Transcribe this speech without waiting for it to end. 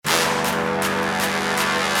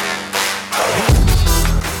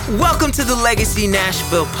Welcome to the Legacy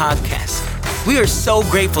Nashville podcast. We are so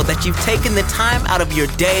grateful that you've taken the time out of your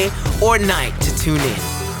day or night to tune in.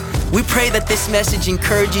 We pray that this message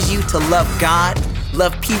encourages you to love God,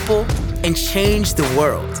 love people, and change the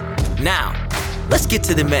world. Now, let's get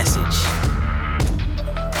to the message.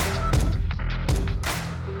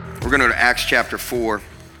 We're going to go to Acts chapter 4.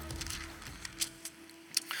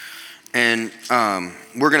 And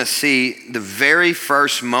we're going to see the very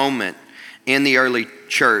first moment in the early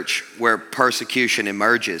church where persecution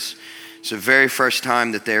emerges. It's the very first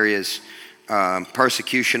time that there is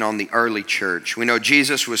persecution on the early church. We know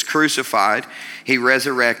Jesus was crucified, he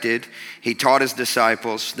resurrected, he taught his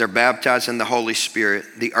disciples, they're baptized in the Holy Spirit,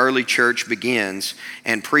 the early church begins,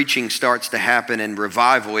 and preaching starts to happen, and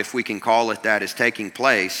revival, if we can call it that, is taking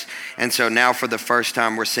place. And so now for the first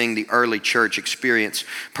time we're seeing the early church experience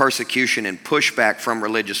persecution and pushback from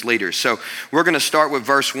religious leaders. So we're going to start with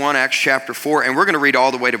verse 1, Acts chapter 4, and we're going to read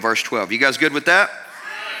all the way to verse 12. You guys good with that?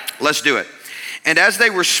 Let's do it. And as they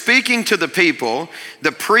were speaking to the people,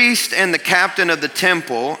 the priest and the captain of the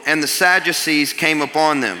temple and the Sadducees came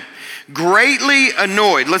upon them, greatly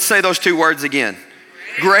annoyed. Let's say those two words again.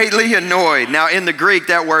 Greatly annoyed. Now in the Greek,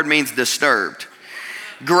 that word means disturbed.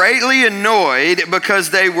 Greatly annoyed because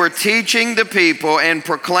they were teaching the people and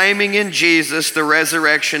proclaiming in Jesus the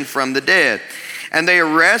resurrection from the dead. And they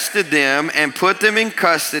arrested them and put them in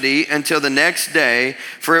custody until the next day,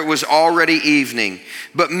 for it was already evening.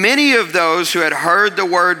 But many of those who had heard the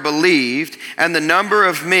word believed, and the number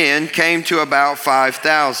of men came to about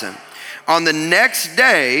 5,000. On the next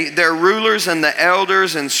day, their rulers and the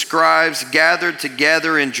elders and scribes gathered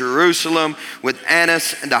together in Jerusalem with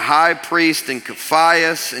Annas and the high priest and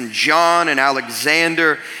Caiaphas and John and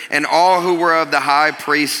Alexander and all who were of the high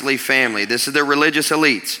priestly family. This is the religious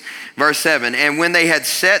elites. Verse 7, and when they had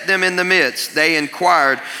set them in the midst, they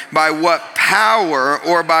inquired, by what power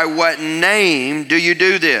or by what name do you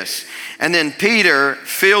do this? And then Peter,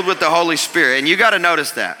 filled with the Holy Spirit, and you got to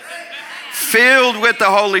notice that. Filled with the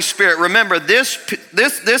Holy Spirit. Remember, this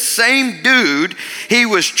same dude, he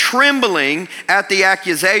was trembling at the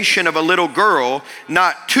accusation of a little girl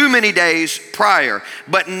not too many days prior.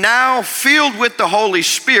 But now, filled with the Holy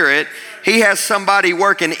Spirit, he has somebody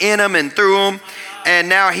working in him and through him. And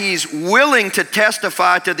now he's willing to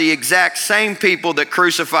testify to the exact same people that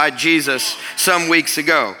crucified Jesus some weeks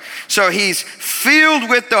ago. So he's filled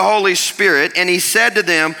with the Holy Spirit, and he said to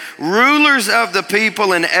them, rulers of the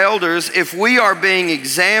people and elders, if we are being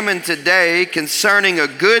examined today concerning a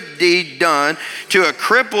good deed done to a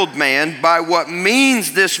crippled man, by what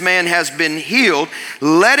means this man has been healed,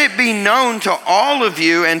 let it be known to all of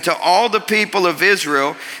you and to all the people of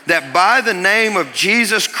Israel that by the name of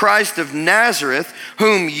Jesus Christ of Nazareth,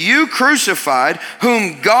 whom you crucified,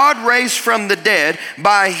 whom God raised from the dead,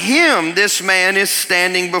 by him this man is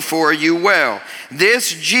standing before you well.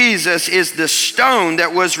 This Jesus is the stone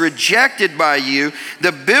that was rejected by you,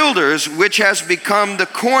 the builders, which has become the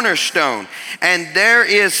cornerstone. And there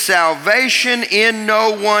is salvation in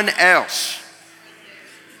no one else.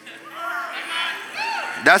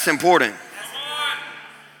 That's important.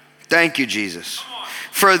 Thank you, Jesus.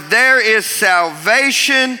 For there is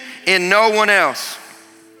salvation in no one else.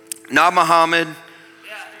 Not Muhammad,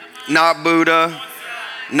 not Buddha,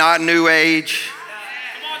 not New Age.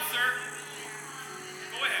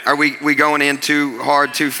 Are we going in too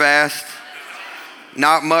hard, too fast?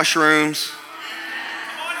 Not mushrooms,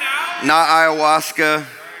 not ayahuasca.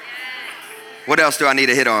 What else do I need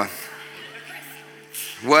to hit on?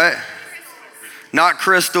 What? Not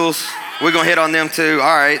crystals. We're going to hit on them too.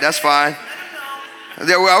 All right, that's fine.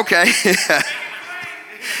 Okay.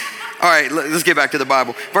 All right, let's get back to the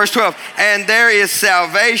Bible. Verse 12, and there is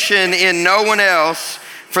salvation in no one else,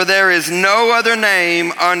 for there is no other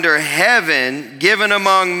name under heaven given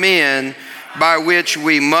among men by which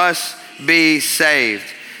we must be saved.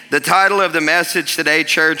 The title of the message today,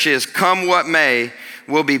 church, is Come What May,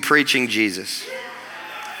 we'll be preaching Jesus.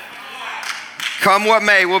 Come what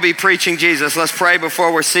may, we'll be preaching Jesus. Let's pray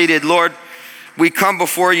before we're seated. Lord, we come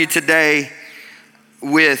before you today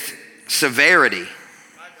with severity.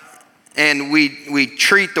 And we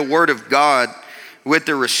treat the word of God with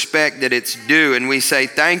the respect that it's due. And we say,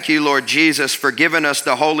 thank you, Lord Jesus, for giving us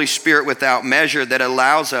the Holy Spirit without measure that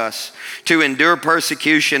allows us to endure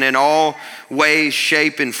persecution in all ways,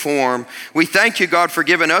 shape, and form. We thank you, God, for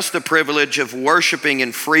giving us the privilege of worshiping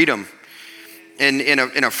in freedom.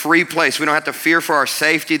 in a free place. We don't have to fear for our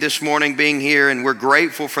safety this morning being here, and we're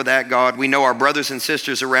grateful for that, God. We know our brothers and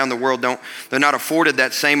sisters around the world they're not afforded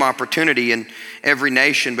that same opportunity in every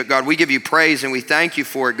nation. But God, we give you praise and we thank you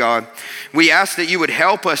for it, God. We ask that you would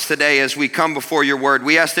help us today as we come before your word.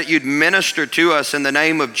 We ask that you'd minister to us in the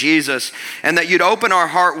name of Jesus, and that you'd open our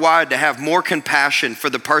heart wide to have more compassion for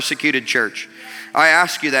the persecuted church. I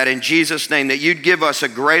ask you that in Jesus' name, that you'd give us a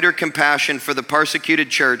greater compassion for the persecuted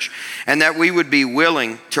church, and that we would be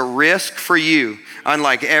willing to risk for you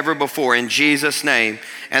unlike ever before, in Jesus' name.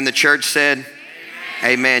 And the church said,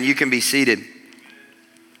 amen. You can be seated.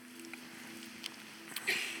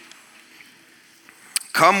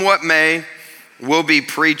 Come what may, we'll be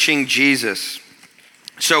preaching Jesus.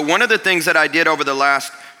 So one of the things that I did over the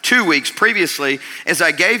last 2 weeks previously is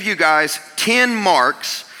I gave you guys 10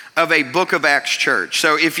 marks of a Book of Acts church.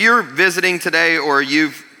 So if you're visiting today or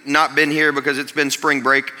you've not been here because it's been spring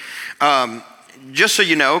break, just so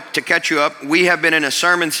you know, to catch you up, we have been in a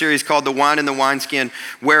sermon series called The Wine and the Wineskin,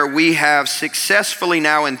 where we have successfully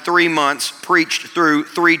now in 3 months preached through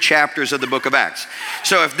 3 chapters of the Book of Acts.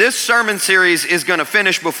 So if this sermon series is going to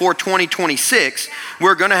finish before 2026,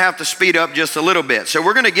 we're going to have to speed up just a little bit. So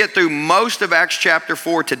we're going to get through most of Acts chapter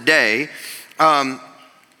 4 today.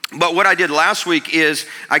 But what I did last week is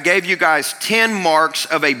I gave you guys 10 marks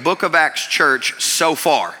of a Book of Acts church so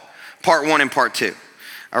far, part 1 and part 2.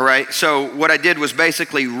 All right, so what I did was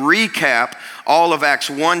basically recap all of Acts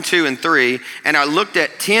 1, 2, and 3, and I looked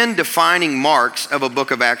at 10 defining marks of a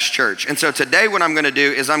Book of Acts church. And so today what I'm going to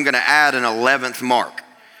do is I'm going to add an 11th mark.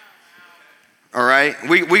 All right,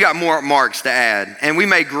 we got more marks to add, and we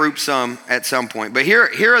may group some at some point. But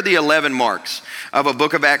here are the 11 marks of a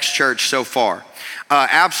Book of Acts church so far.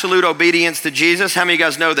 Absolute obedience to Jesus. How many of you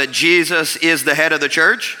guys know that Jesus is the head of the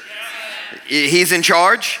church? He's in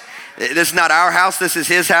charge. This is not our house, this is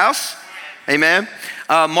his house. Amen.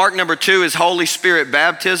 Mark number 2 is Holy Spirit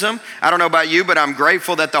baptism. I don't know about you, but I'm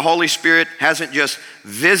grateful that the Holy Spirit hasn't just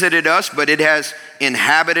visited us, but it has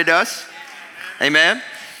inhabited us. Amen.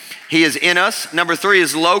 He is in us. Number 3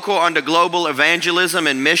 is local unto global evangelism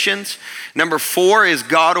and missions. Number 4 is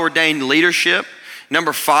God-ordained leadership.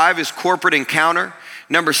 Number 5 is corporate encounter.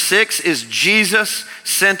 Number 6 is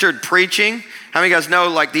Jesus-centered preaching. How many of you guys know,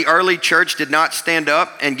 like, the early church did not stand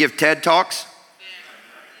up and give TED Talks?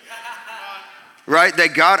 Right? They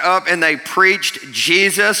got up and they preached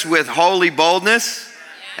Jesus with holy boldness.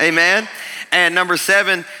 Amen. And number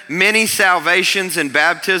 7, many salvations and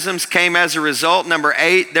baptisms came as a result. Number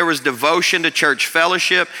 8, there was devotion to church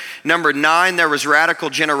fellowship. Number 9, there was radical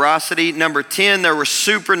generosity. Number 10, there was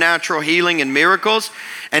supernatural healing and miracles.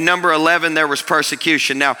 And number 11, there was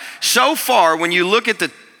persecution. Now, so far, when you look at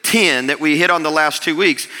the 10 that we hit on the last 2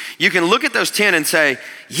 weeks, you can look at those 10 and say,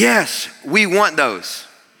 yes, we want those.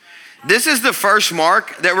 This is the first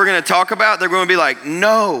mark that we're going to talk about. They're going to be like,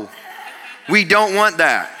 no, we don't want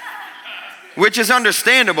that. Which is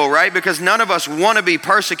understandable, right? Because none of us want to be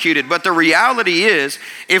persecuted. But the reality is,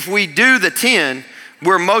 if we do the 10,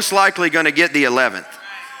 we're most likely going to get the 11th.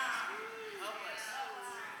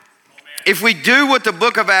 If we do what the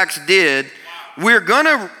Book of Acts did, we're going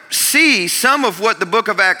to see some of what the Book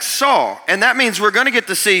of Acts saw. And that means we're going to get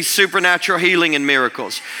to see supernatural healing and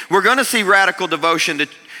miracles. We're going to see radical devotion to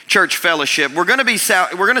church fellowship. We're going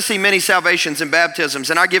to see many salvations and baptisms.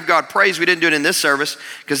 And I give God praise. We didn't do it in this service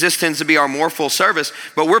because this tends to be our more full service.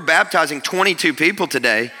 But we're baptizing 22 people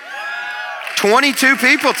today. 22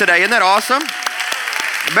 people today. Isn't that awesome?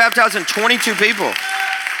 We're baptizing 22 people.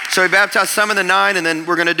 So we baptized some in the 9, and then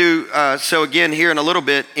we're going to do so again here in a little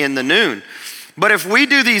bit in the noon. But if we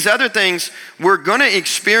do these other things, we're going to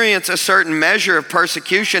experience a certain measure of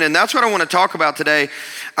persecution. And that's what I want to talk about today.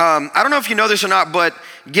 I don't know if you know this or not, but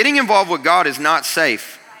getting involved with God is not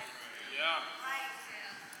safe.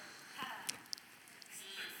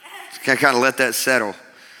 Can I kind of let that settle?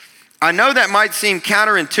 I know that might seem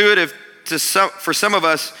counterintuitive for some of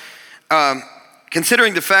us,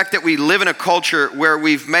 considering the fact that we live in a culture where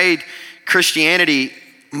we've made Christianity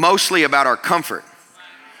mostly about our comfort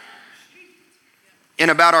and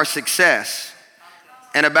about our success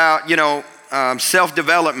and about,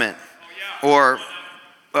 self-development or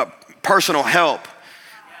personal help.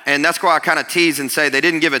 And that's why I kind of tease and say they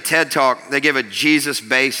didn't give a TED Talk, they give a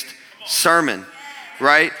Jesus-based sermon,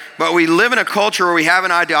 right? But we live in a culture where we have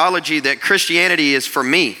an ideology that Christianity is for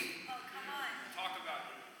me.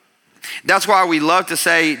 That's why we love to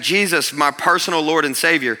say, Jesus, my personal Lord and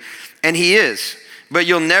Savior. And he is. But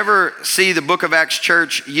you'll never see the Book of Acts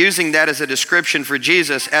church using that as a description for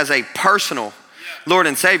Jesus as a personal Lord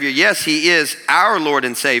and Savior. Yes, he is our Lord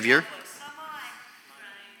and Savior.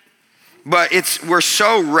 But we're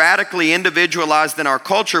so radically individualized in our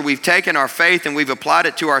culture, we've taken our faith and we've applied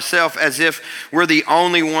it to ourselves as if we're the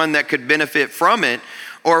only one that could benefit from it.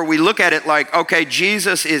 Or we look at it like, okay,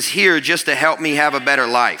 Jesus is here just to help me have a better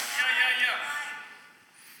life.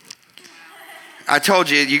 I told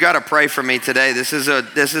you, you got to pray for me today. This is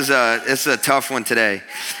a tough one today.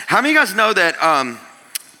 How many of you guys know that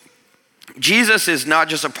Jesus is not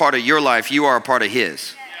just a part of your life, you are a part of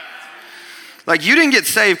his? Like, you didn't get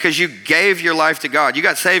saved because you gave your life to God. You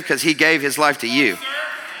got saved because he gave his life to you.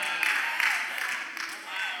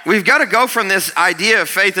 We've got to go from this idea of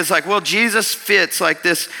faith that's like, well, Jesus fits like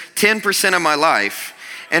this 10% of my life,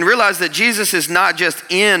 and realize that Jesus is not just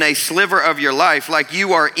in a sliver of your life, like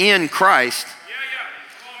you are in Christ.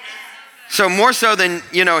 So more so than,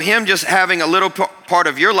 him just having a little part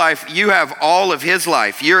of your life, you have all of his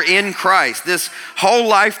life. You're in Christ. This whole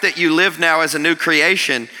life that you live now as a new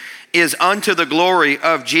creation is unto the glory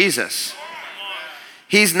of Jesus.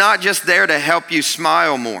 He's not just there to help you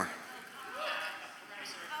smile more.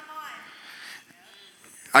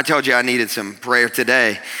 I told you I needed some prayer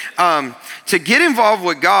today. To get involved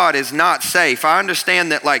with God is not safe. I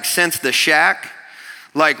understand that, like, since the shack,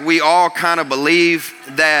 like, we all kind of believe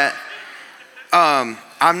that I'm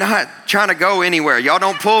not trying to go anywhere. Y'all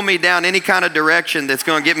don't pull me down any kind of direction that's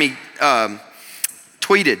going to get me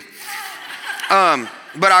tweeted.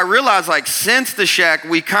 But I realize, like, since the shack,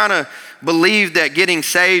 we kind of believe that getting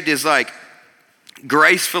saved is like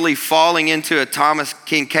gracefully falling into a Thomas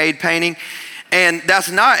Kincaid painting. And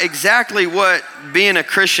that's not exactly what being a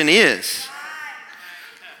Christian is.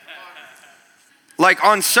 Like,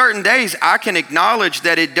 on certain days, I can acknowledge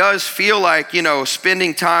that it does feel like,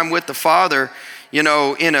 spending time with the Father, in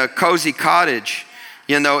a cozy cottage,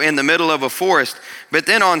 in the middle of a forest. But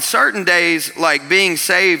then on certain days, like, being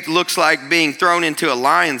saved looks like being thrown into a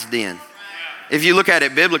lion's den. If you look at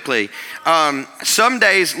it biblically, some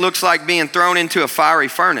days looks like being thrown into a fiery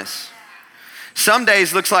furnace. Some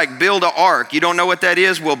days looks like build an ark. You don't know what that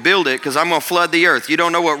is? We'll build it because I'm going to flood the earth. You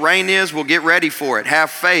don't know what rain is? We'll get ready for it. Have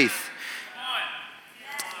faith.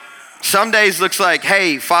 Some days looks like,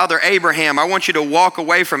 hey, Father Abraham, I want you to walk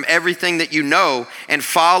away from everything that you know and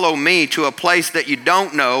follow me to a place that you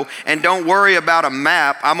don't know, and don't worry about a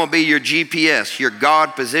map. I'm going to be your GPS, your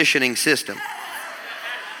God positioning system.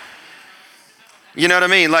 You know what I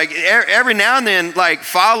mean? Like, every now and then, like,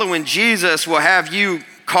 following Jesus will have you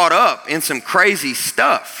caught up in some crazy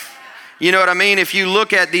stuff. You know what I mean? If you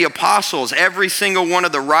look at the apostles, every single one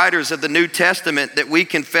of the writers of the New Testament that we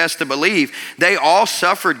confess to believe, they all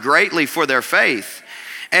suffered greatly for their faith.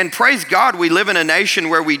 And praise God, we live in a nation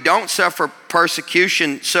where we don't suffer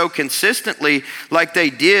persecution so consistently like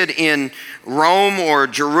they did in Rome or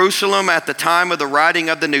Jerusalem at the time of the writing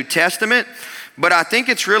of the New Testament. But I think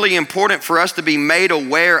it's really important for us to be made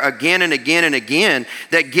aware again and again and again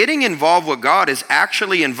that getting involved with God is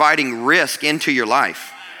actually inviting risk into your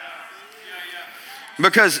life.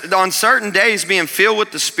 Because on certain days, being filled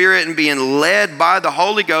with the Spirit and being led by the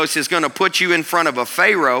Holy Ghost is going to put you in front of a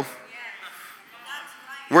Pharaoh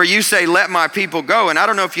where you say, let my people go. And I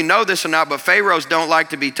don't know if you know this or not, but Pharaohs don't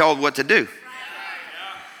like to be told what to do.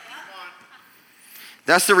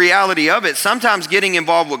 That's the reality of it. Sometimes getting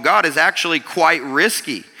involved with God is actually quite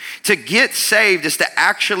risky. To get saved is to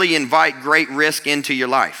actually invite great risk into your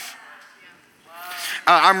life.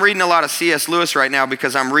 I'm reading a lot of C.S. Lewis right now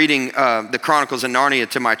because I'm reading the Chronicles of Narnia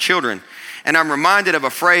to my children. And I'm reminded of a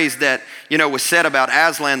phrase that, was said about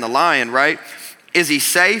Aslan the lion, right? Is he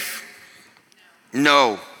safe?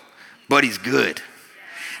 No, but he's good.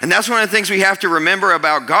 And that's one of the things we have to remember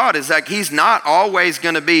about God is that he's not always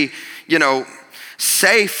going to be,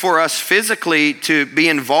 safe for us physically to be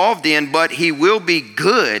involved in, but he will be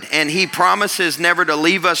good, and he promises never to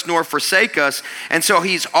leave us nor forsake us. And so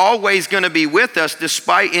he's always going to be with us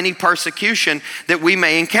despite any persecution that we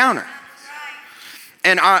may encounter.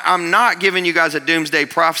 And I'm not giving you guys a doomsday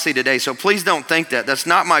prophecy today, so please don't think that. That's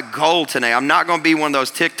not my goal today. I'm not going to be one of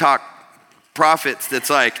those TikTok prophets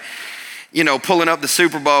that's like, pulling up the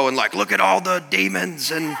Super Bowl and like, look at all the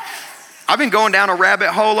demons. And I've been going down a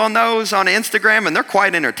rabbit hole on those on Instagram, and they're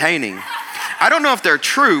quite entertaining. I don't know if they're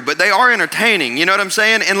true, but they are entertaining. You know what I'm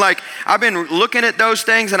saying? And like, I've been looking at those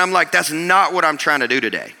things and I'm like, that's not what I'm trying to do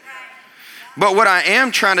today. But what I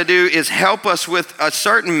am trying to do is help us with a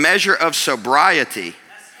certain measure of sobriety.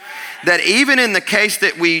 That even in the case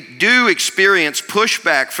that we do experience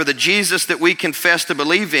pushback for the Jesus that we confess to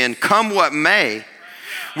believe in, come what may,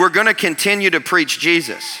 we're going to continue to preach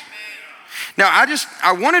Jesus. Now,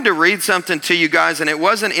 I wanted to read something to you guys, and it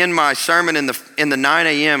wasn't in my sermon in the 9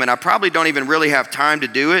 a.m., and I probably don't even really have time to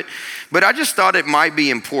do it, But I just thought it might be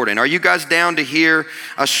important. Are you guys down to hear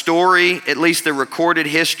a story, at least the recorded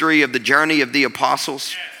history of the journey of the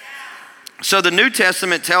apostles? So the New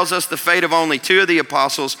Testament tells us the fate of only two of the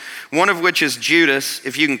apostles, one of which is Judas,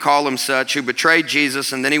 if you can call him such, who betrayed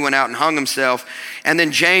Jesus and then he went out and hung himself. And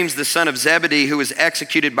then James, the son of Zebedee, who was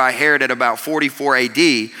executed by Herod at about 44 AD.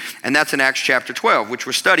 And that's in Acts chapter 12, which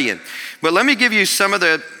we're studying. But let me give you some of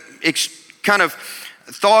the kind of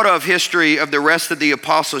thought of history of the rest of the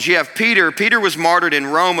apostles. You have Peter. Peter was martyred in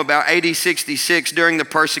Rome about AD 66 during the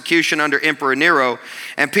persecution under Emperor Nero.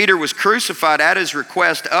 And Peter was crucified at his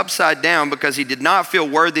request upside down because he did not feel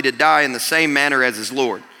worthy to die in the same manner as his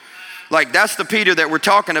Lord. Like, that's the Peter that we're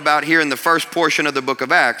talking about here in the first portion of the book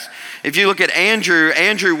of Acts. If you look at Andrew,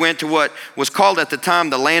 Andrew went to what was called at the time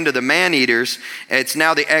the land of the man-eaters. It's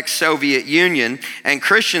now the ex-Soviet Union. And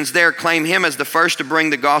Christians there claim him as the first to bring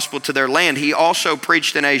the gospel to their land. He also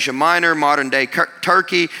preached in Asia Minor, modern-day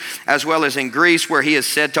Turkey, as well as in Greece, where he is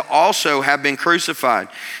said to also have been crucified.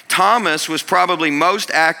 Thomas was probably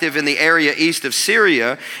most active in the area east of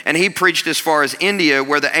Syria, and he preached as far as India,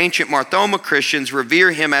 where the ancient Marthoma Christians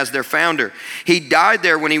revere him as their founder. He died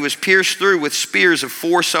there when he was pierced through with spears of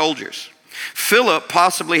 4 soldiers. Philip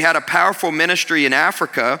possibly had a powerful ministry in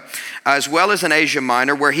Africa, as well as in Asia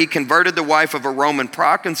Minor, where he converted the wife of a Roman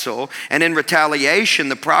proconsul, and in retaliation,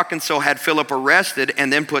 the proconsul had Philip arrested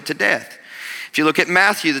and then put to death. If you look at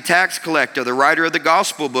Matthew, the tax collector, the writer of the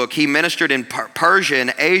gospel book, he ministered in Persia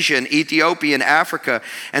and Asia and Ethiopia and Africa.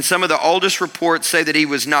 And some of the oldest reports say that he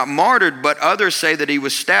was not martyred, but others say that he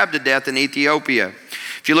was stabbed to death in Ethiopia.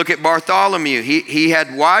 If you look at Bartholomew, he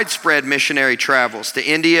had widespread missionary travels to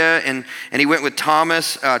India, and he went with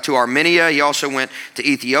Thomas to Armenia. He also went to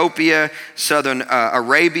Ethiopia, southern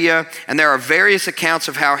Arabia, and there are various accounts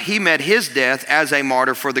of how he met his death as a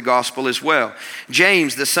martyr for the gospel as well.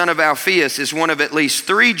 James, the son of Alphaeus, is one of at least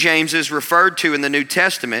 3 Jameses referred to in the New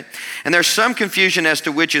Testament, and there's some confusion as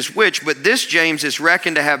to which is which, but this James is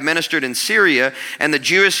reckoned to have ministered in Syria, and the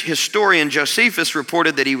Jewish historian Josephus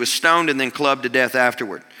reported that he was stoned and then clubbed to death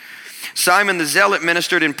afterward. Simon the Zealot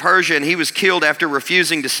ministered in Persia, and he was killed after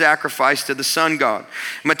refusing to sacrifice to the sun god.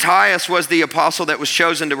 Matthias was the apostle that was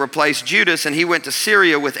chosen to replace Judas, and he went to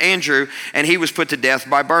Syria with Andrew, and he was put to death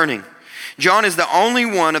by burning. John is the only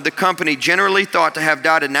one of the company generally thought to have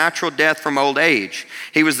died a natural death from old age.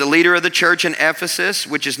 He was the leader of the church in Ephesus,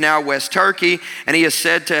 which is now West Turkey, and he is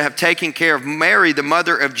said to have taken care of Mary, the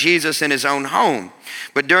mother of Jesus, in his own home.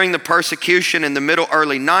 But during the persecution in the middle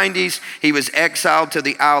early 90s, he was exiled to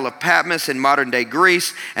the Isle of Patmos in modern-day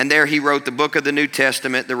Greece, and there he wrote the book of the New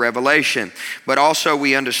Testament, the Revelation. But also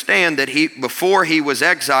we understand that before he was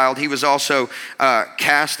exiled, he was also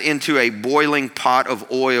cast into a boiling pot of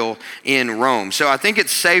oil in Rome. So I think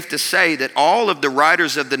it's safe to say that all of the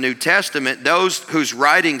writers of the New Testament, those whose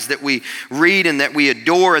writings that we read and that we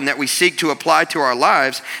adore and that we seek to apply to our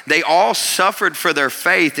lives, they all suffered for their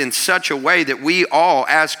faith in such a way that we all,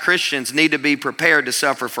 as Christians, need to be prepared to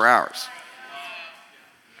suffer for ours.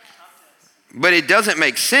 But it doesn't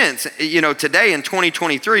make sense, today in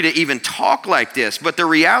 2023 to even talk like this. But the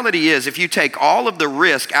reality is, if you take all of the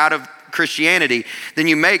risk out of Christianity, then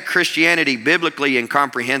you make Christianity biblically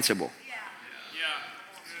incomprehensible.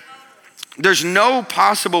 There's no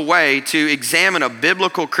possible way to examine a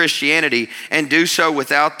biblical Christianity and do so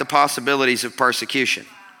without the possibilities of persecution.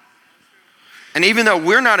 And even though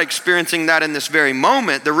we're not experiencing that in this very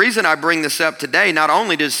moment, the reason I bring this up today, not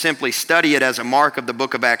only to simply study it as a mark of the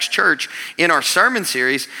book of Acts Church in our sermon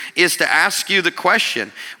series, is to ask you the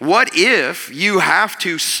question, what if you have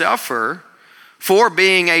to suffer for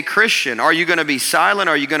being a Christian? Are you going to be silent?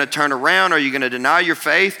 Are you going to turn around? Are you going to deny your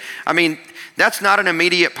faith? I mean, that's not an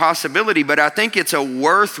immediate possibility, but I think it's a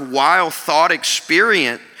worthwhile thought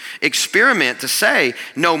experiment to say,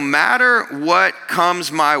 no matter what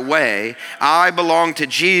comes my way, I belong to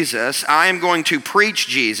Jesus. I am going to preach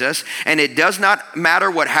Jesus, and it does not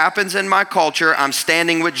matter what happens in my culture. I'm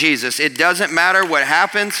standing with Jesus. It doesn't matter what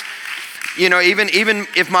happens. Even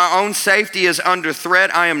if my own safety is under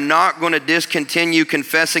threat, I am not going to discontinue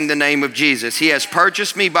confessing the name of Jesus. He has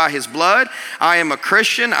purchased me by his blood. I am a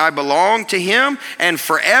Christian. I belong to him, and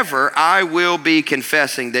forever I will be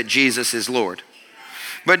confessing that Jesus is Lord.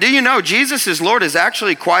 But do you know Jesus is Lord is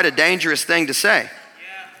actually quite a dangerous thing to say?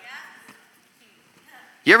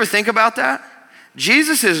 You ever think about that?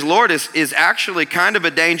 Jesus is Lord is actually kind of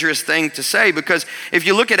a dangerous thing to say, because if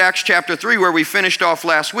you look at Acts chapter 3, where we finished off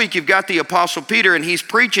last week, you've got the Apostle Peter, and he's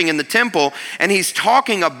preaching in the temple, and he's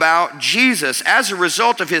talking about Jesus. As a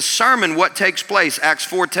result of his sermon, what takes place? Acts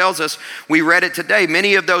 4 tells us, we read it today,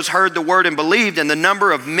 many of those heard the word and believed, and the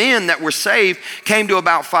number of men that were saved came to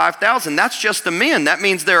about 5,000. That's just the men. That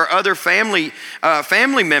means there are other family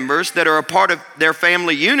members that are a part of their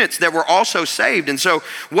family units that were also saved. And so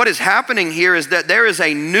what is happening here is that there is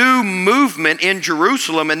a new movement in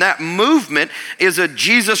Jerusalem, and that movement is a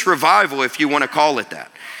Jesus revival, if you want to call it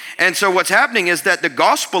that. And so what's happening is that the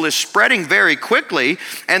gospel is spreading very quickly,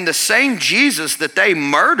 and the same Jesus that they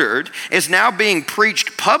murdered is now being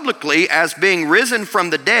preached publicly as being risen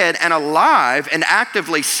from the dead and alive and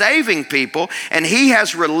actively saving people. And he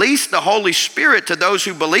has released the Holy Spirit to those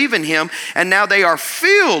who believe in him, and now they are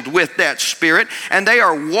filled with that Spirit, and they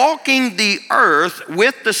are walking the earth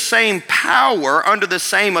with the same power, under the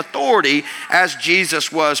same authority as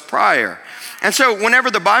Jesus was prior. And so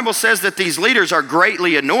whenever the Bible says that these leaders are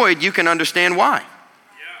greatly annoyed, you can understand why.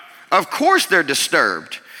 Yeah. Of course they're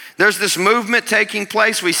disturbed. There's this movement taking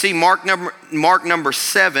place. We see Mark number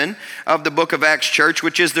 7 of the book of Acts church,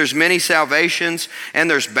 which is there's many salvations and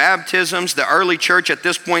there's baptisms. The early church at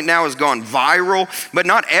this point now has gone viral, but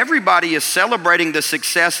not everybody is celebrating the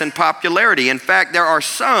success and popularity. In fact, there are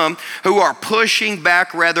some who are pushing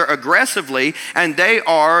back rather aggressively, and they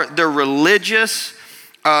are the religious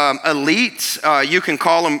elites. You can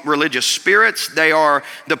call them religious spirits. They are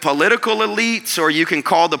the political elites, or you can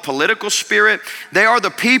call the political spirit. They are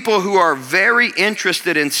the people who are very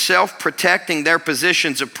interested in self-protecting their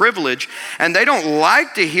positions of privilege, and they don't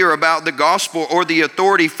like to hear about the gospel or the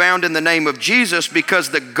authority found in the name of Jesus,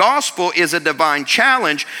 because the gospel is a divine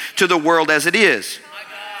challenge to the world as it is.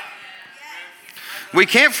 We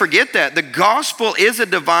can't forget that. The gospel is a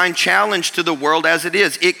divine challenge to the world as it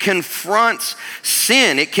is. It confronts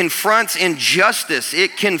sin. It confronts injustice.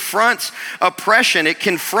 It confronts oppression. It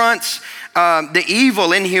confronts the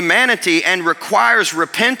evil in humanity, and requires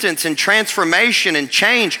repentance and transformation and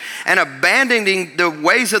change, and abandoning the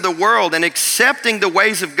ways of the world and accepting the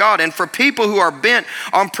ways of God. And for people who are bent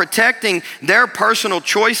on protecting their personal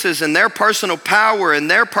choices and their personal power and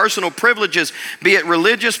their personal privileges, be it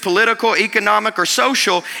religious, political, economic, or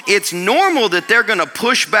social, it's normal that they're going to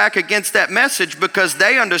push back against that message, because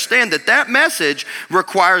they understand that that message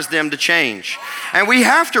requires them to change. And we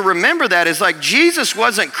have to remember that. It's like Jesus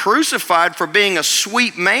wasn't crucified for being a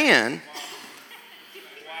sweet man.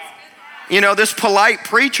 You know, this polite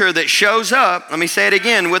preacher that shows up, let me say it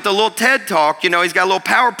again, with a little TED talk, you know, he's got a little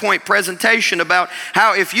PowerPoint presentation about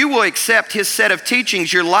how if you will accept his set of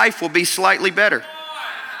teachings, your life will be slightly better.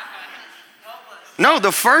 No,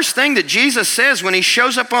 the first thing that Jesus says when he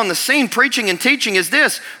shows up on the scene preaching and teaching is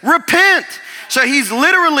this: repent. So he's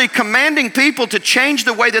literally commanding people to change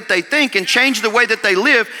the way that they think and change the way that they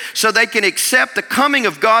live, so they can accept the coming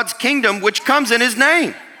of God's kingdom, which comes in his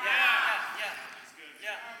name.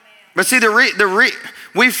 But see,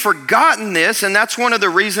 we've forgotten this, and that's one of the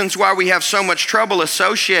reasons why we have so much trouble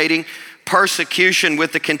associating persecution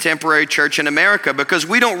with the contemporary church in America, because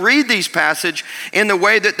we don't read these passages in the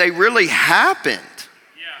way that they really happened.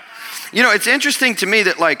 You know, it's interesting to me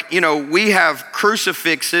that, like, you know, we have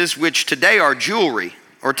crucifixes, which today are jewelry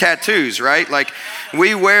or tattoos, right? Like,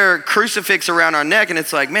 we wear crucifix around our neck, and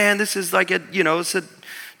it's like, man, this is like a, you know, it's a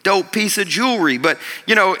dope piece of jewelry. But,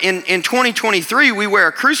 you know, in 2023, we wear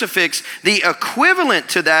a crucifix. The equivalent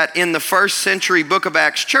to that in the first century Book of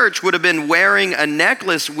Acts church would have been wearing a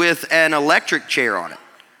necklace with an electric chair on it.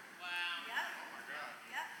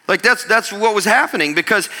 Like, that's what was happening,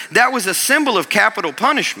 because that was a symbol of capital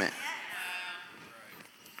punishment.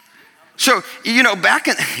 So, you know, back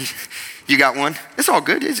in, you got one? It's all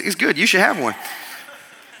good. It's good. You should have one.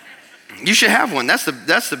 You should have one. That's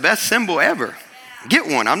the best symbol ever. Get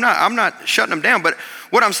one. I'm not shutting them down. But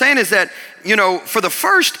what I'm saying is that, you know, for the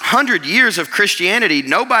first 100 years of Christianity,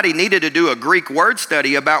 nobody needed to do a Greek word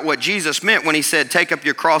study about what Jesus meant when he said, take up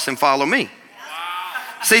your cross and follow me.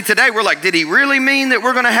 See, today we're like, did he really mean that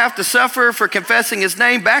we're going to have to suffer for confessing his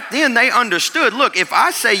name? Back then they understood, look, if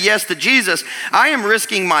I say yes to Jesus, I am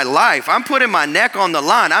risking my life. I'm putting my neck on the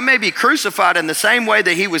line. I may be crucified in the same way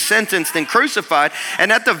that he was sentenced and crucified.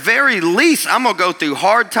 And at the very least, I'm going to go through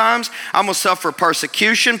hard times. I'm going to suffer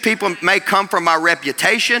persecution. People may come for my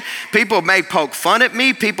reputation. People may poke fun at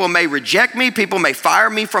me. People may reject me. People may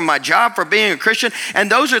fire me from my job for being a Christian.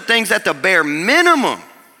 And those are things at the bare minimum.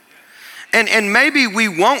 And maybe we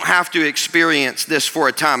won't have to experience this for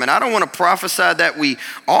a time. And I don't want to prophesy that we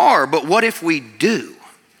are, but what if we do?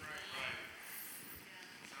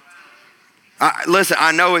 Listen,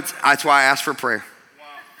 I know that's why I asked for prayer.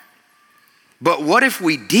 But what if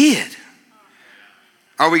we did?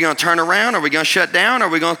 Are we going to turn around? Are we going to shut down? Are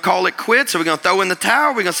we going to call it quits? Are we going to throw in the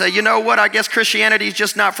towel? Are we going to say, you know what? I guess Christianity is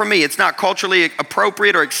just not for me. It's not culturally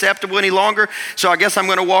appropriate or acceptable any longer. So I guess I'm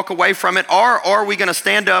going to walk away from it. Or are we going to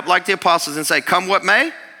stand up like the apostles and say, come what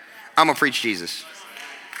may, I'm going to preach Jesus.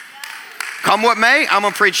 Come what may, I'm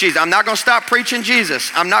going to preach Jesus. I'm not going to stop preaching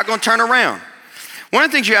Jesus. I'm not going to turn around. One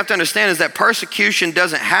of the things you have to understand is that persecution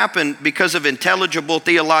doesn't happen because of intelligible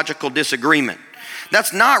theological disagreement.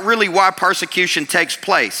 That's not really why persecution takes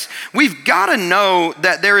place. We've got to know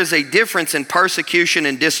that there is a difference in persecution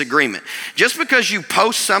and disagreement. Just because you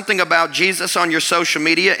post something about Jesus on your social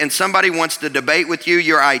media and somebody wants to debate with you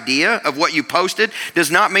your idea of what you posted does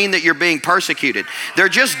not mean that you're being persecuted. They're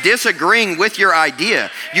just disagreeing with your idea.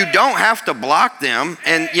 You don't have to block them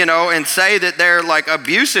and say that they're like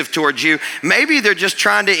abusive towards you. Maybe they're just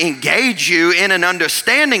trying to engage you in an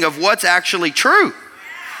understanding of what's actually true.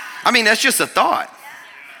 I mean, that's just a thought.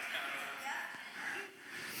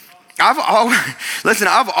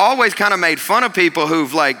 I've always kind of made fun of people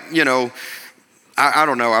who've I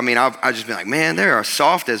don't know. I mean, I've just been like, man, they are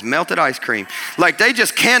soft as melted ice cream. Like they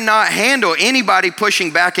just cannot handle anybody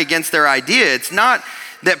pushing back against their idea. It's not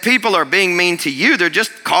that people are being mean to you. They're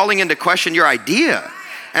just calling into question your idea.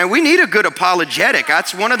 And we need a good apologetic.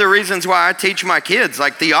 That's one of the reasons why I teach my kids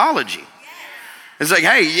like theology. It's like,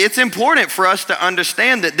 hey, it's important for us to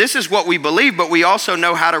understand that this is what we believe, but we also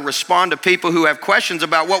know how to respond to people who have questions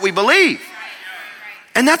about what we believe.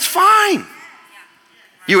 And that's fine.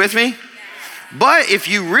 You with me? But if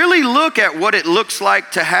you really look at what it looks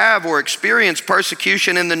like to have or experience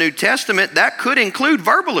persecution in the New Testament, that could include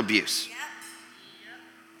verbal abuse.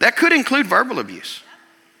 That could include verbal abuse.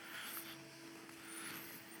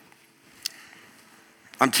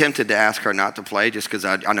 I'm tempted to ask her not to play just because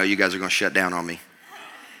I know you guys are going to shut down on me.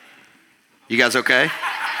 You guys okay?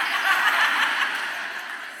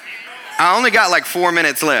 I only got like 4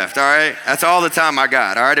 minutes left, all right? That's all the time I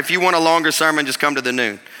got, all right? If you want a longer sermon, just come to the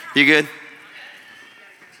noon. You good?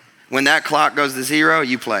 When that clock goes to 0,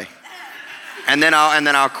 you play. And then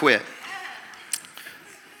I'll quit.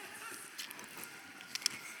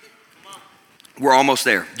 We're almost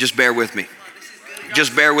there. Just bear with me.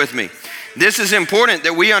 Just bear with me. This is important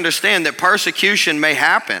that we understand that persecution may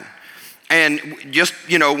happen. And just,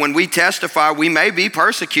 when we testify, we may be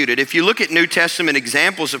persecuted. If you look at New Testament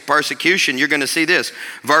examples of persecution, you're going to see this: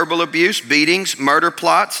 verbal abuse, beatings, murder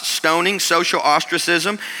plots, stoning, social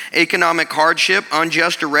ostracism, economic hardship,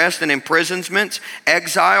 unjust arrest and imprisonments,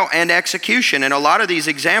 exile, and execution. And a lot of these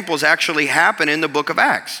examples actually happen in the book of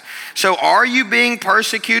Acts. So are you being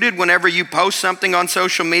persecuted whenever you post something on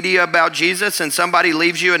social media about Jesus and somebody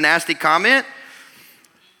leaves you a nasty comment?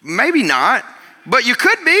 Maybe not, but you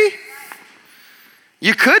could be.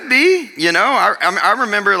 You could be, I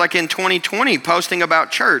remember like in 2020 posting about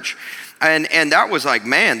church and that was like,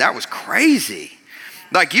 man, that was crazy.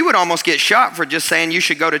 Like you would almost get shot for just saying you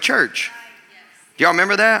should go to church. Do y'all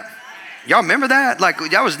remember that? Y'all remember that? Like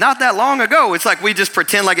that was not that long ago. It's like we just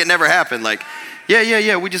pretend like it never happened. Like,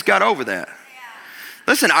 yeah, we just got over that.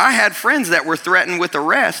 Listen, I had friends that were threatened with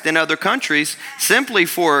arrest in other countries simply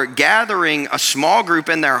for gathering a small group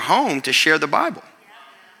in their home to share the Bible.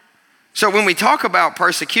 So when we talk about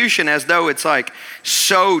persecution as though it's like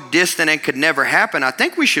so distant and could never happen, I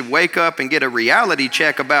think we should wake up and get a reality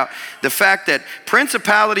check about the fact that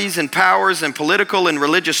principalities and powers and political and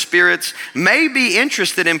religious spirits may be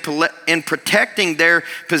interested in protecting their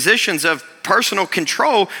positions of personal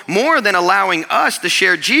control more than allowing us to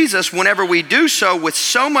share Jesus whenever we do so with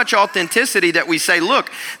so much authenticity that we say, look,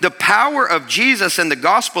 the power of Jesus and the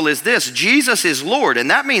gospel is this: Jesus is Lord. And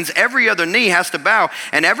that means every other knee has to bow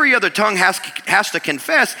and every other tongue has to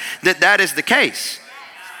confess that is the case.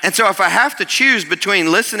 And so if I have to choose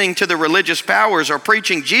between listening to the religious powers or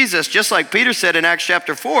preaching Jesus, just like Peter said in Acts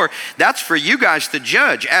chapter 4, that's for you guys to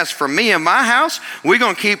judge. As for me and my house, we're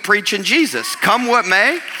going to keep preaching Jesus. Come what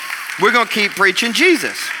may, we're going to keep preaching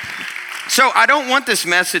Jesus. So I don't want this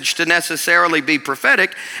message to necessarily be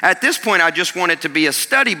prophetic. At this point, I just want it to be a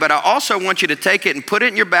study, but I also want you to take it and put it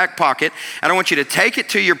in your back pocket. And I want you to take it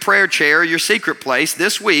to your prayer chair, your secret place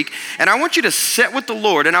this week. And I want you to sit with the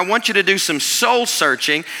Lord, and I want you to do some soul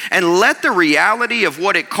searching and let the reality of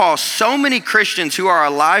what it costs so many Christians who are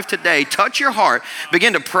alive today touch your heart.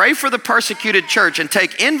 Begin to pray for the persecuted church and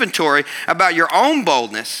take inventory about your own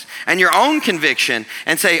boldness and your own conviction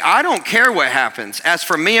and say, I don't care what happens. As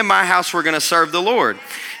for me and my house, we're going to serve the Lord.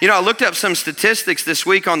 I looked up some statistics this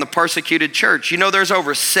week on the persecuted church. There's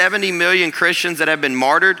over 70 million Christians that have been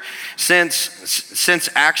martyred since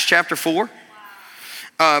Acts chapter 4.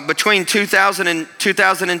 Between 2000 and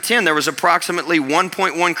 2010, there was approximately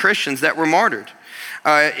 1.1 Christians that were martyred.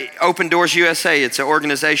 Open Doors USA, it's an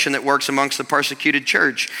organization that works amongst the persecuted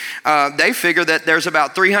church. They figure that there's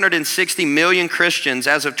about 360 million Christians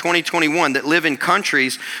as of 2021 that live in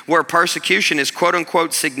countries where persecution is quote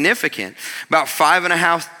unquote significant. About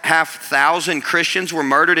 5,500 Christians were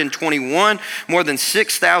murdered in 21, more than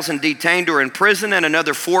 6,000 detained or in prison, and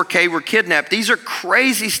another 4K were kidnapped. These are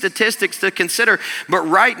crazy statistics to consider, but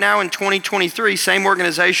right now in 2023, same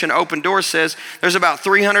organization, Open Doors, says there's about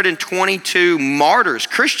 322 martyrs,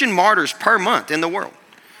 Christian martyrs per month in the world.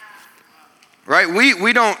 Right?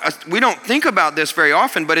 We don't think about this very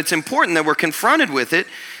often, but it's important that we're confronted with it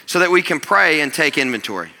so that we can pray and take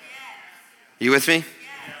inventory. You with me?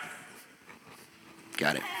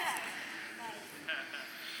 Got it.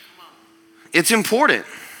 It's important.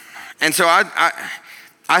 And so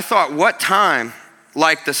I thought, what time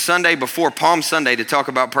like the Sunday before Palm Sunday to talk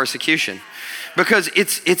about persecution? Because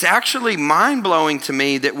it's actually mind-blowing to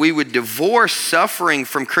me that we would divorce suffering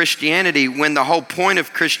from Christianity when the whole point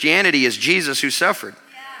of Christianity is Jesus who suffered.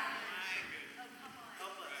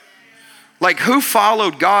 Like, who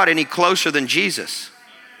followed God any closer than Jesus?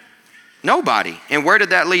 Nobody. And where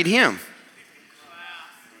did that lead him?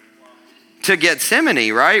 To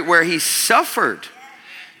Gethsemane, right? Where he suffered.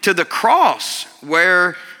 To the cross,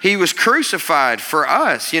 where he was crucified for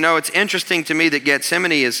us. You know, it's interesting to me that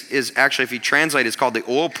Gethsemane is actually, if you translate, it's called the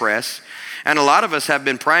oil press. And a lot of us have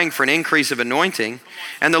been praying for an increase of anointing.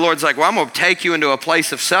 And the Lord's like, well, I'm going to take you into a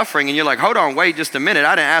place of suffering. And you're like, hold on, wait just a minute.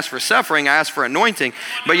 I didn't ask for suffering, I asked for anointing.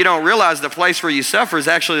 But you don't realize the place where you suffer is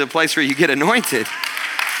actually the place where you get anointed.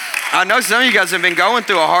 I know some of you guys have been going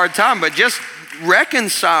through a hard time, but just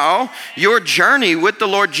reconcile your journey with the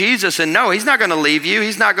Lord Jesus and know he's not going to leave you.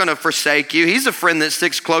 He's not going to forsake you. He's a friend that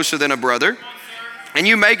sticks closer than a brother. And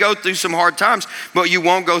you may go through some hard times, but you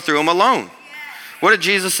won't go through them alone. What did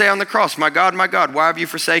Jesus say on the cross? My God, why have you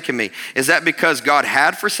forsaken me? Is that because God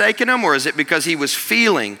had forsaken him, or is it because he was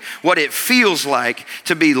feeling what it feels like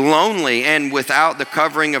to be lonely and without the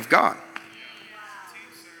covering of God?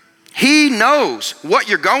 He knows what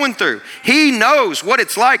you're going through. He knows what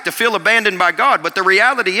it's like to feel abandoned by God. But the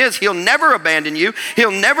reality is he'll never abandon you. He'll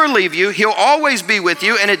never leave you. He'll always be with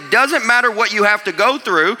you. And it doesn't matter what you have to go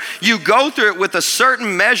through. You go through it with a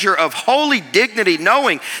certain measure of holy dignity,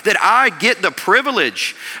 knowing that I get the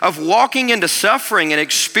privilege of walking into suffering and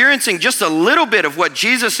experiencing just a little bit of what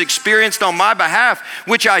Jesus experienced on my behalf,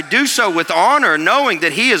 which I do so with honor, knowing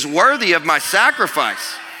that he is worthy of my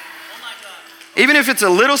sacrifice. Even if it's a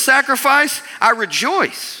little sacrifice, I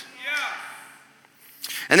rejoice.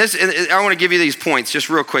 And I want to give you these points just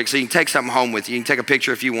real quick so you can take something home with you. You can take a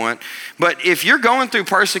picture if you want. But if you're going through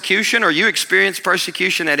persecution or you experience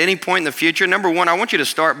persecution at any point in the future, number one, I want you to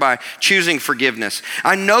start by choosing forgiveness.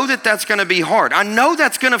 I know that that's going to be hard. I know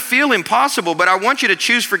that's going to feel impossible, but I want you to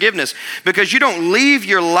choose forgiveness because you don't leave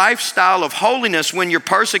your lifestyle of holiness when you're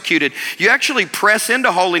persecuted. You actually press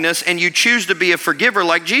into holiness and you choose to be a forgiver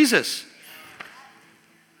like Jesus.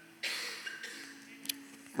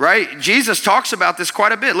 Right? Jesus talks about this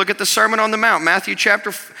quite a bit. Look at the Sermon on the Mount, Matthew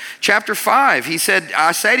chapter 5. He said,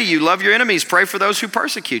 I say to you, love your enemies, pray for those who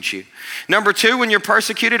persecute you. Number two, when you're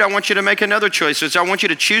persecuted, I want you to make another choice. So I want you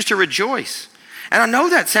to choose to rejoice. And I know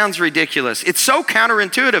that sounds ridiculous. It's so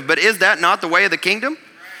counterintuitive, but is that not the way of the kingdom?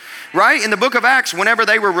 Right? In the book of Acts, whenever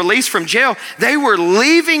they were released from jail, they were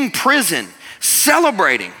leaving prison,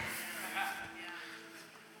 celebrating.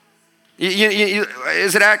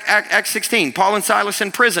 Is it Acts 16? Paul and Silas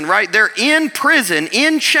in prison, right? They're in prison,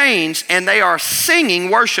 in chains, and they are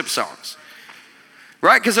singing worship songs,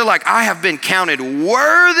 right? Because they're like, I have been counted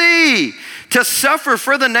worthy to suffer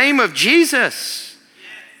for the name of Jesus.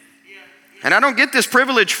 And I don't get this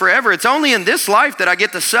privilege forever. It's only in this life that I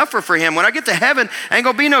get to suffer for him. When I get to heaven, ain't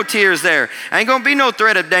gonna be no tears there. Ain't gonna be no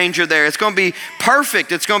threat of danger there. It's gonna be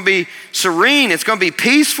perfect. It's gonna be serene. It's gonna be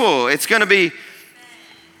peaceful. It's gonna be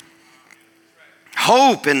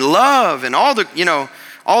hope and love and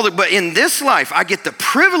but in this life, I get the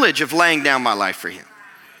privilege of laying down my life for him.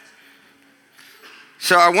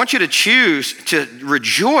 So I want you to choose to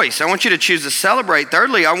rejoice. I want you to choose to celebrate.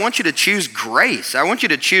 Thirdly, I want you to choose grace. I want you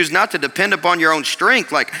to choose not to depend upon your own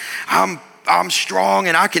strength. Like, I'm strong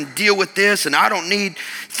and I can deal with this and I don't need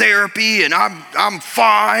therapy and I'm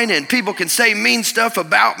fine and people can say mean stuff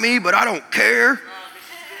about me, but I don't care.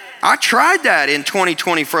 I tried that in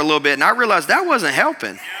 2020 for a little bit and I realized that wasn't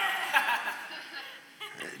helping.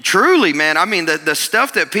 Truly, man, I mean, the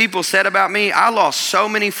stuff that people said about me, I lost so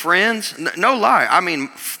many friends. No lie. I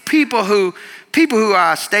mean, people who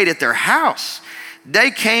I stayed at their house,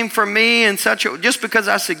 they came from me in just because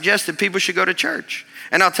I suggested people should go to church.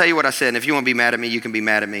 And I'll tell you what I said, and if you want to be mad at me, you can be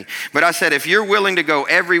mad at me. But I said, if you're willing to go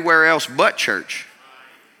everywhere else but church,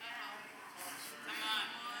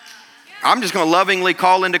 I'm just going to lovingly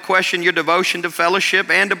call into question your devotion to fellowship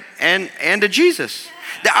and to Jesus.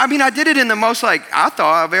 I mean, I did it in the most, I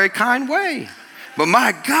thought, a very kind way. But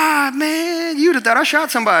my God, man, you'd have thought I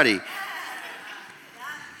shot somebody.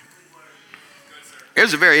 It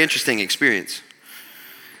was a very interesting experience.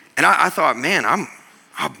 And I thought, man,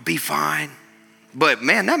 I'll be fine. But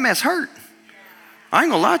man, that mess hurt. I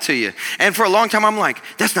ain't gonna lie to you. And for a long time, I'm like,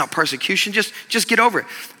 that's not persecution, just get over it.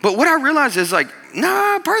 But what I realized is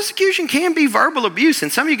persecution can be verbal abuse. And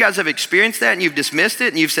some of you guys have experienced that and you've dismissed it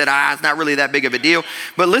and you've said, it's not really that big of a deal.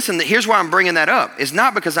 But listen, here's why I'm bringing that up. It's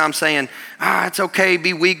not because I'm saying, it's okay,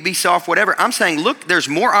 be weak, be soft, whatever. I'm saying, look, there's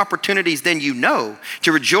more opportunities than you know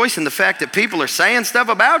to rejoice in the fact that people are saying stuff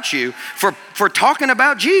about you for talking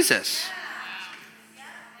about Jesus.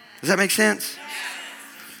 Does that make sense?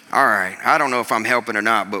 All right, I don't know if I'm helping or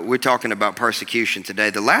not, but we're talking about persecution today.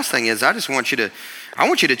 The last thing is I want you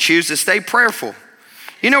to choose to stay prayerful.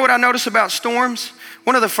 You know what I notice about storms?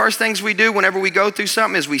 One of the first things we do whenever we go through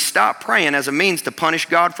something is we stop praying as a means to punish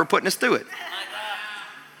God for putting us through it.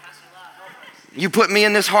 You put me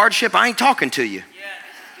in this hardship, I ain't talking to you.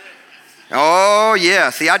 Oh yeah,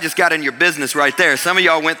 see, I just got in your business right there. Some of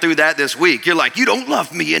y'all went through that this week. You're like, you don't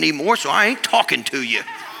love me anymore, so I ain't talking to you.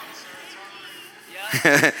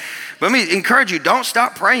 Let me encourage you, don't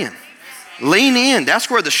stop praying. Lean in. That's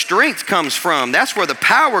where the strength comes from. That's where the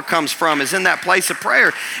power comes from, is in that place of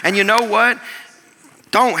prayer. And you know what?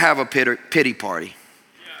 Don't have a pity party.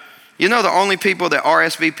 You know the only people that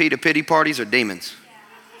RSVP to pity parties are demons.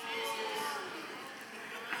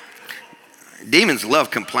 Demons love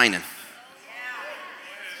complaining.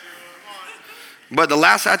 But the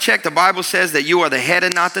last I checked, the Bible says that you are the head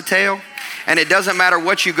and not the tail. And it doesn't matter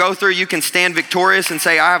what you go through, you can stand victorious and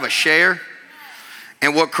say, I have a share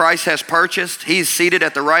in what Christ has purchased. He's seated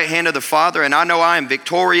at the right hand of the Father, and I know I am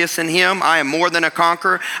victorious in him. I am more than a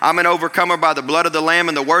conqueror. I'm an overcomer by the blood of the Lamb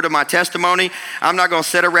and the word of my testimony. I'm not going to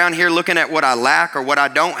sit around here looking at what I lack or what I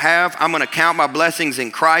don't have. I'm going to count my blessings in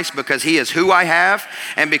Christ because he is who I have,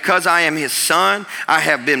 and because I am his son, I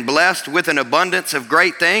have been blessed with an abundance of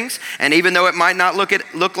great things. And even though it might not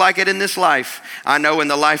look like it in this life, I know in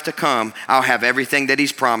the life to come, I'll have everything that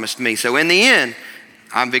he's promised me. So in the end,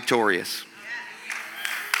 I'm victorious.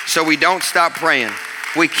 So we don't stop praying.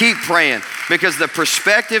 We keep praying because the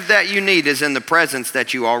perspective that you need is in the presence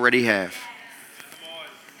that you already have.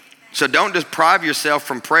 So don't deprive yourself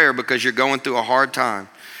from prayer because you're going through a hard time.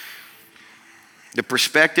 The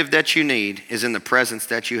perspective that you need is in the presence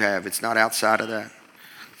that you have. It's not outside of that.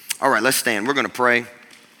 All right, let's stand. We're going to pray.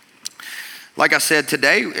 Like I said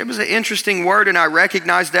today, it was an interesting word and I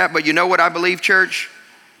recognize that, but you know what I believe, church?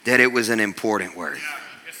 That it was an important word.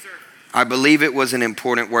 I believe it was an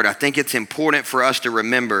important word. I think it's important for us to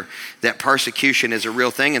remember that persecution is a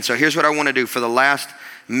real thing. And so here's what I want to do for the last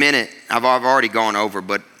minute. I've already gone over,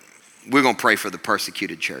 but we're going to pray for the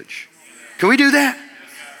persecuted church. Can we do that?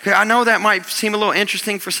 Okay, I know that might seem a little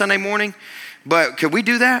interesting for Sunday morning, but could we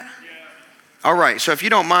do that? All right, so if you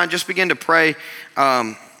don't mind, just begin to pray.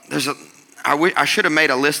 I should have made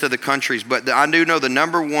a list of the countries, but I do know the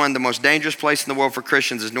number one, the most dangerous place in the world for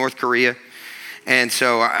Christians is North Korea. And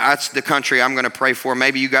so that's the country I'm going to pray for.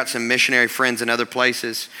 Maybe you got some missionary friends in other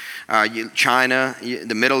places. China,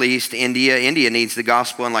 the Middle East, India. India needs the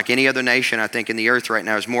gospel, and like any other nation, I think, in the earth right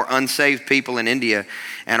now, there's more unsaved people in India.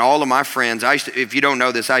 And all of my friends, if you don't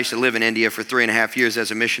know this, I used to live in India for 3.5 years as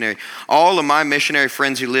a missionary. All of my missionary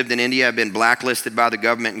friends who lived in India have been blacklisted by the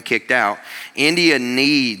government and kicked out. India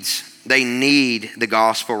they need the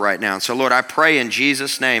gospel right now. So Lord, I pray in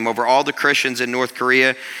Jesus' name over all the Christians in North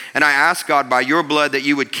Korea. And I ask God by your blood that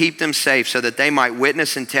you would keep them safe so that they might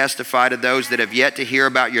witness and testify to those that have yet to hear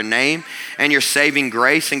about your name and your saving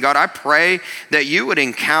grace. And God, I pray that you would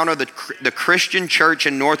encounter the Christian church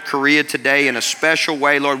in North Korea today in a special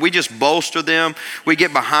way. Lord, we just bolster them. We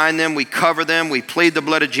get behind them. We cover them. We plead the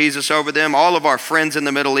blood of Jesus over them. All of our friends in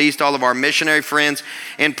the Middle East, all of our missionary friends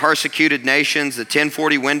in persecuted nations, the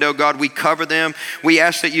 1040 window, God, we cover them. We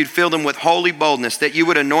ask that you'd fill them with holy boldness, that you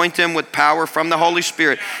would anoint them with power from the Holy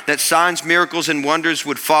Spirit, that signs, miracles, and wonders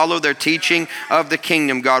would follow their teaching of the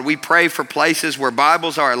kingdom, God. We pray for places where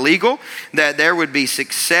Bibles are illegal, that there would be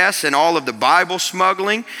success in all of the Bible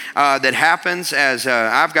smuggling that happens as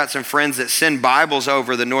I've got some friends that send Bibles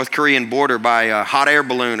over the North Korean border by a hot air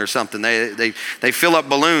balloon or something. They fill up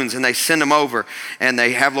balloons and they send them over and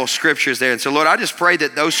they have little scriptures there. And so, Lord, I just pray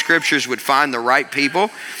that those scriptures would find the right people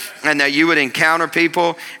and that you would encounter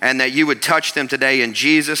people and that you would touch them today. In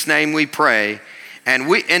Jesus' name we pray. And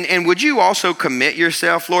would you also commit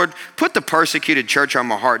yourself, Lord? Put the persecuted church on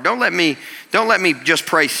my heart. Don't let me just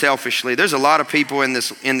pray selfishly. There's a lot of people in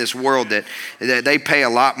this world that they pay a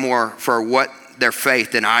lot more for what their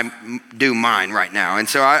faith than I do mine right now. And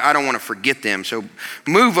so I don't want to forget them. So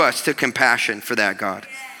move us to compassion for that, God.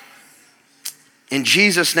 In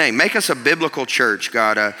Jesus' name, make us a biblical church,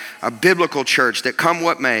 God, a biblical church that come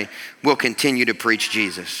what may, will continue to preach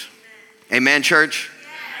Jesus. Amen, church?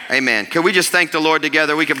 Amen. Can we just thank the Lord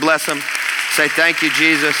together? We can bless him. Say thank you,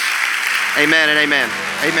 Jesus. Amen and amen.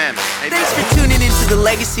 Amen. Amen. Thanks for tuning into the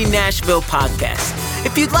Legacy Nashville podcast.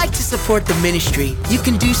 If you'd like to support the ministry, you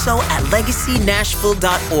can do so at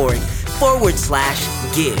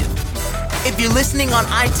legacynashville.org/give. If you're listening on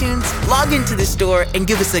iTunes, log into the store and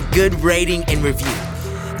give us a good rating and review.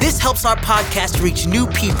 This helps our podcast reach new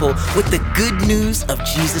people with the good news of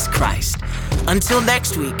Jesus Christ. Until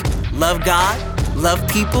next week, love God, love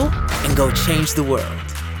people, and go change the world.